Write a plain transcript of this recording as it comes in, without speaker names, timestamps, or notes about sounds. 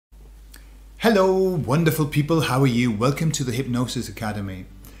Hello, wonderful people. How are you? Welcome to the Hypnosis Academy.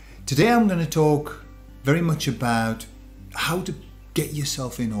 Today I'm going to talk very much about how to get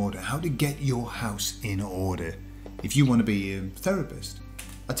yourself in order, how to get your house in order if you want to be a therapist.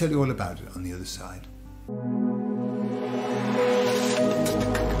 I'll tell you all about it on the other side.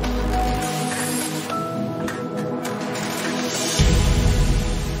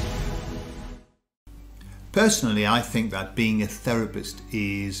 Personally, I think that being a therapist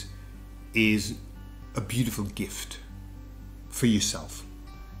is a beautiful gift for yourself.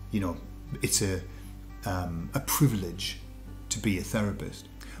 You know, it's a privilege to be a therapist,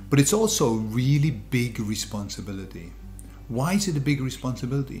 but it's also a really big responsibility. Why is it a big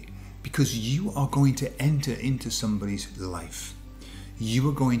responsibility? Because you are going to enter into somebody's life. You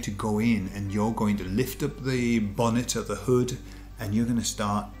are going to go in and you're going to lift up the bonnet or the hood and you're going to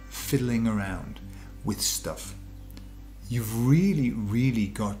start fiddling around with stuff. You've really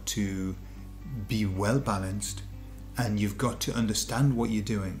got to be well balanced, and you've got to understand what you're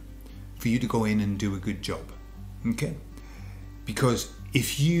doing for you to go in and do a good job. Okay? Because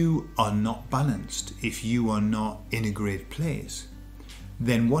if you are not balanced, if you are not in a great place,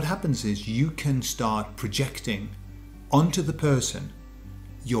 then what happens is you can start projecting onto the person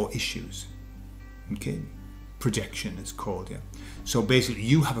your issues. Okay? Projection is called, yeah. So basically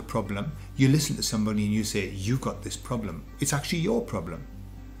you have a problem, you listen to somebody and you say, you've got this problem. It's actually your problem,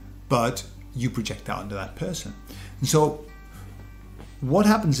 but you project that onto that person. And so what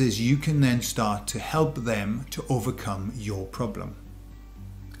happens is you can then start to help them to overcome your problem.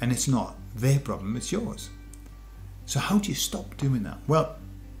 And it's not their problem, it's yours. So how do you stop doing that? Well,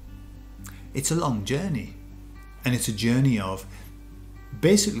 it's a long journey, and it's a journey of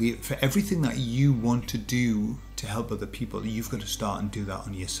basically, for everything that you want to do to help other people, you've got to start and do that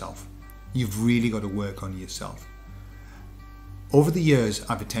on yourself. You've really got to work on yourself. Over the years,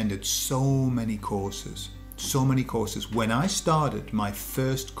 I've attended so many courses. When I started my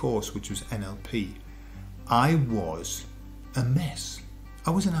first course, which was NLP, I was a mess.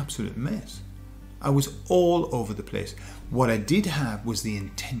 I was an absolute mess. I was all over the place. What I did have was the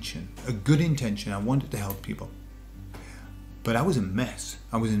intention, a good intention. I wanted to help people. But I was a mess.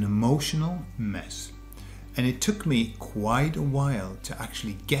 I was an emotional mess. And it took me quite a while to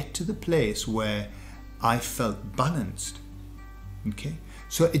actually get to the place where I felt balanced. Okay?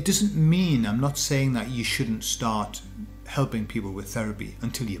 So it doesn't mean, I'm not saying that you shouldn't start helping people with therapy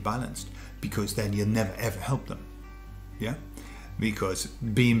until you're balanced, because then you'll never ever help them. Yeah? Because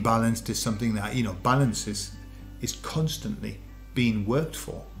being balanced is something that, you know, balance is constantly being worked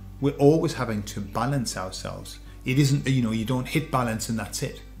for. We're always having to balance ourselves. It isn't, you know, you don't hit balance and that's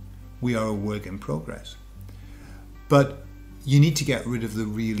it. We are a work in progress. But you need to get rid of the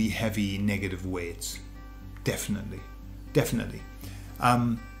really heavy negative weights. Definitely.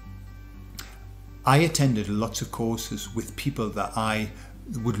 I attended lots of courses with people that I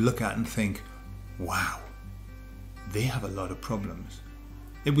would look at and think, wow, they have a lot of problems.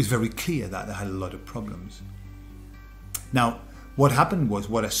 It was very clear that they had a lot of problems. Now, what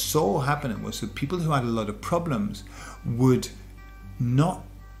I saw happening was that people who had a lot of problems would not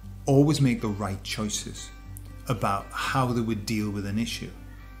always make the right choices about how they would deal with an issue.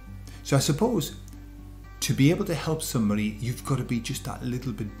 So I suppose to be able to help somebody, you've got to be just that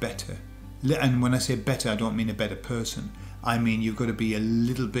little bit better. And when I say better, I don't mean a better person. I mean you've got to be a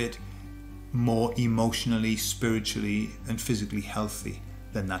little bit more emotionally, spiritually, and physically healthy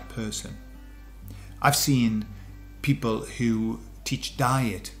than that person. I've seen people who teach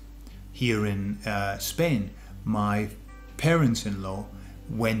diet here in Spain. My parents-in-law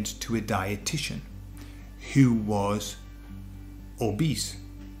went to a dietitian who was obese.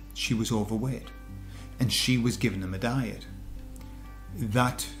 She was overweight, and she was giving them a diet.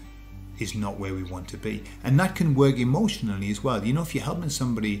 That is not where we want to be, and that can work emotionally as well. You know, if you're helping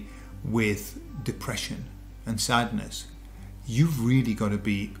somebody with depression and sadness, you've really got to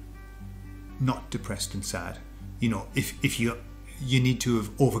be not depressed and sad. You know, if you need to have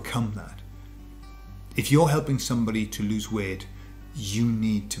overcome that. If you're helping somebody to lose weight, you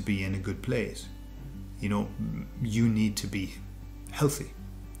need to be in a good place. You know, you need to be healthy.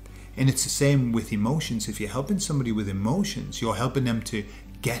 And it's the same with emotions. If you're helping somebody with emotions, you're helping them to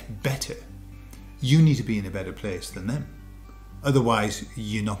get better. You need to be in a better place than them. Otherwise,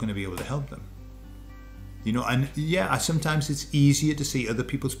 you're not going to be able to help them. You know, and yeah, sometimes it's easier to see other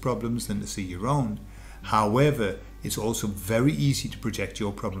people's problems than to see your own. However, it's also very easy to project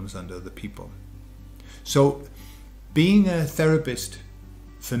your problems onto other people. So being a therapist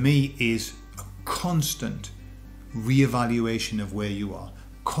for me is a constant reevaluation of where you are,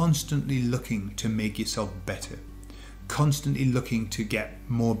 constantly looking to make yourself better, constantly looking to get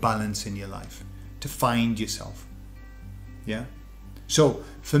more balance in your life, to find yourself. Yeah. So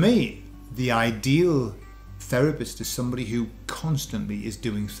for me, the ideal therapist is somebody who constantly is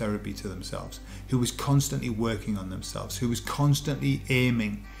doing therapy to themselves, who is constantly working on themselves, who is constantly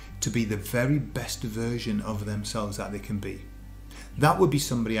aiming to be the very best version of themselves that they can be. That would be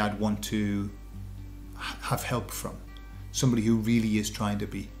somebody I'd want to have help from. Somebody who really is trying to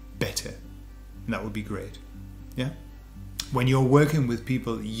be better. And that would be great. Yeah. When you're working with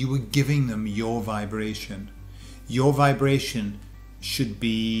people, you are giving them your vibration. Your vibration should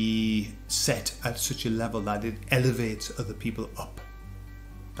be set at such a level that it elevates other people up.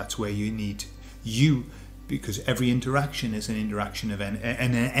 That's where you need you, because every interaction is an interaction of an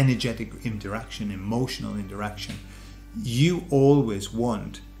energetic interaction, emotional interaction. You always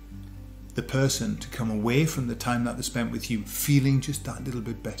want the person to come away from the time that they spent with you feeling just that little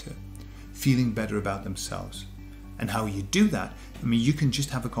bit better, feeling better about themselves. And how you do that, I mean, you can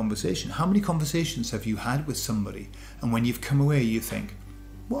just have a conversation. How many conversations have you had with somebody, and when you've come away you think,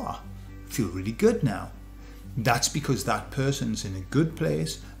 wow, I feel really good now? That's because that person's in a good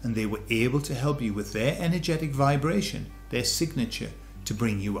place and they were able to help you with their energetic vibration, their signature, to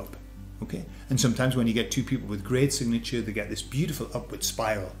bring you up. Okay? And sometimes when you get two people with great signature, they get this beautiful upward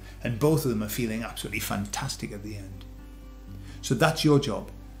spiral, and both of them are feeling absolutely fantastic at the end. So that's your job.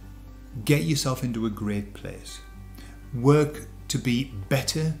 Get yourself into a great place. Work to be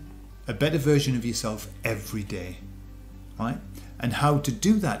better, a better version of yourself every day. Right? And how to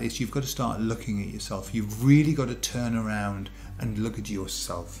do that is you've got to start looking at yourself. You've really got to turn around and look at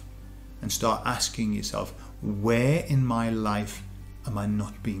yourself and start asking yourself, where in my life am I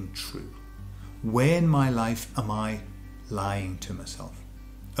not being true? Where in my life am I lying to myself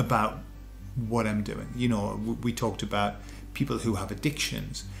about what I'm doing? You know, we talked about people who have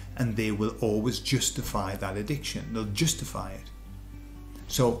addictions, and they will always justify that addiction. They'll justify it.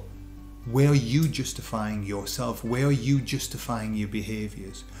 So where are you justifying yourself? Where are you justifying your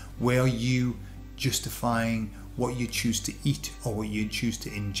behaviors? Where are you justifying what you choose to eat, or what you choose to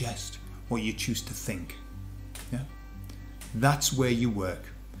ingest, what you choose to think? Yeah? That's where you work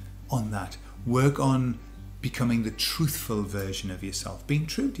on that. Work on becoming the truthful version of yourself, being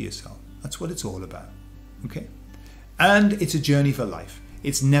true to yourself. That's what it's all about. Okay? And it's a journey for life.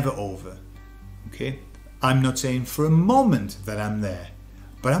 It's never over. Okay? I'm not saying for a moment that I'm there,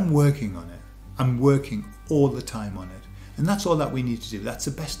 but I'm working on it. I'm working all the time on it. And that's all that we need to do. That's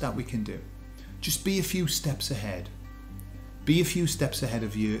the best that we can do. Just be a few steps ahead. Be a few steps ahead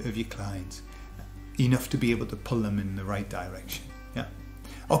of your clients. Enough to be able to pull them in the right direction. Yeah.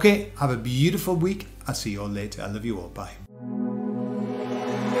 Okay, have a beautiful week. I'll see you all later. I love you all. Bye.